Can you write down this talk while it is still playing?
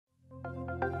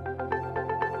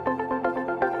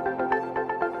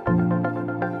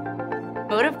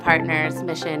Motive Partners'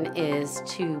 mission is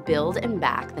to build and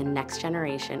back the next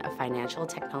generation of financial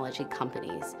technology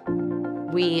companies.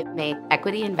 We make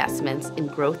equity investments in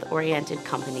growth-oriented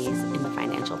companies in the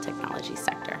financial technology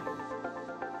sector.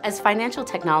 As financial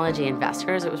technology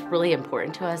investors, it was really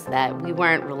important to us that we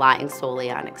weren't relying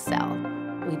solely on Excel.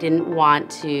 We didn't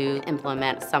want to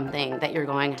implement something that you're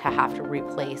going to have to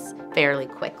replace fairly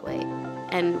quickly.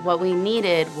 And what we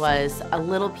needed was a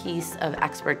little piece of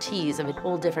expertise of a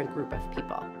whole different group of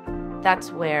people.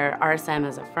 That's where RSM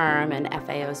as a firm and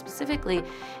FAO specifically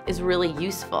is really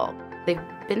useful. They've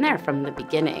been there from the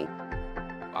beginning.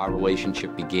 Our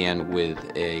relationship began with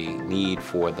a need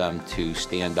for them to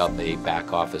stand up a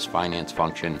back office finance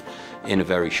function in a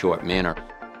very short manner.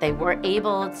 They were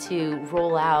able to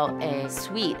roll out a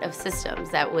suite of systems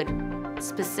that would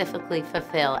specifically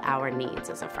fulfill our needs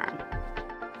as a firm.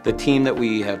 The team that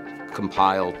we have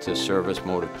compiled to service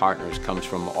Motive Partners comes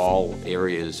from all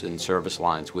areas and service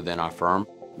lines within our firm.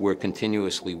 We're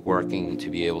continuously working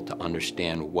to be able to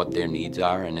understand what their needs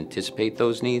are and anticipate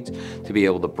those needs to be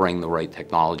able to bring the right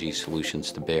technology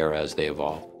solutions to bear as they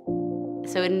evolve.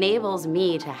 So it enables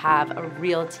me to have a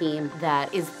real team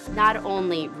that is not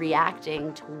only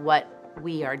reacting to what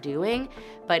we are doing,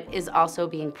 but is also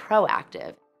being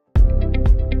proactive.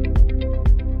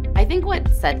 I think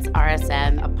what sets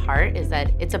RSM apart is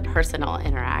that it's a personal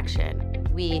interaction.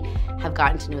 We have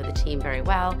gotten to know the team very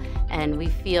well, and we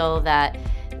feel that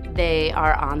they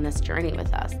are on this journey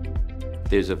with us.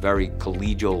 There's a very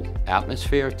collegial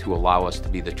atmosphere to allow us to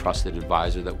be the trusted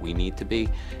advisor that we need to be,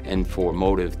 and for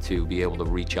Motive to be able to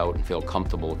reach out and feel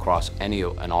comfortable across any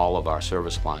and all of our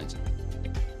service lines.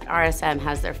 RSM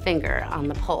has their finger on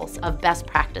the pulse of best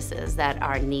practices that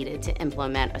are needed to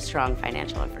implement a strong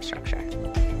financial infrastructure.